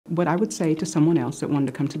What I would say to someone else that wanted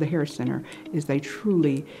to come to the Harris Center is they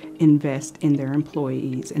truly invest in their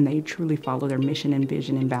employees and they truly follow their mission and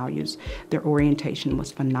vision and values. Their orientation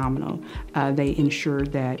was phenomenal. They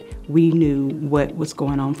ensured that we knew what was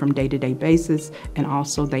going on from day-to-day basis, and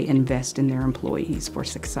also they invest in their employees for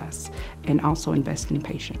success and also invest in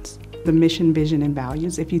patients. The mission, vision, and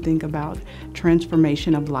values, if you think about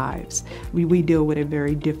transformation of lives, we deal with a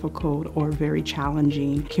very difficult or very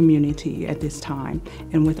challenging community at this time.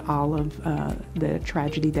 And with all of the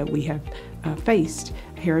tragedy that we have faced,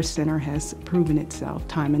 Harris Center has proven itself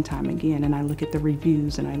time and time again. And I look at the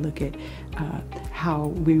reviews and I look at how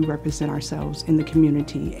we represent ourselves in the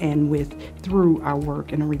community and through our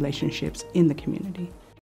work and our relationships in the community.